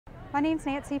My name's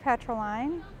Nancy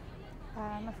Petroline.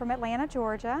 I'm from Atlanta,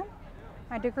 Georgia.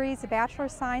 My degree is a Bachelor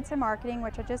of Science in Marketing,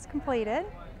 which I just completed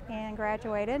and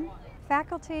graduated.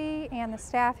 Faculty and the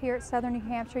staff here at Southern New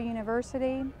Hampshire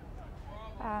University,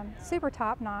 super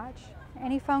top-notch.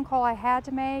 Any phone call I had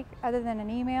to make, other than an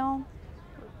email,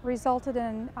 resulted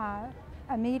in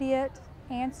immediate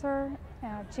answer,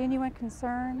 genuine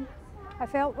concern. I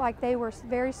felt like they were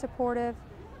very supportive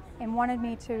and wanted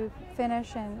me to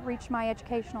finish and reach my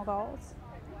educational goals.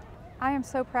 I am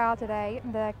so proud today.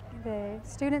 The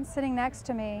students sitting next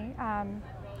to me,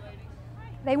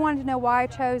 they wanted to know why I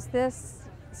chose this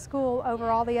school over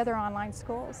all the other online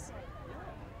schools.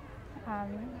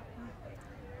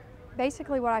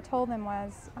 Basically what I told them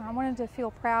was I wanted to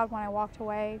feel proud when I walked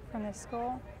away from this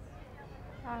school.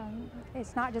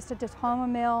 It's not just a diploma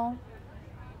mill.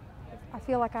 I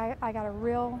feel like I got a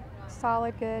real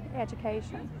solid, good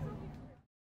education.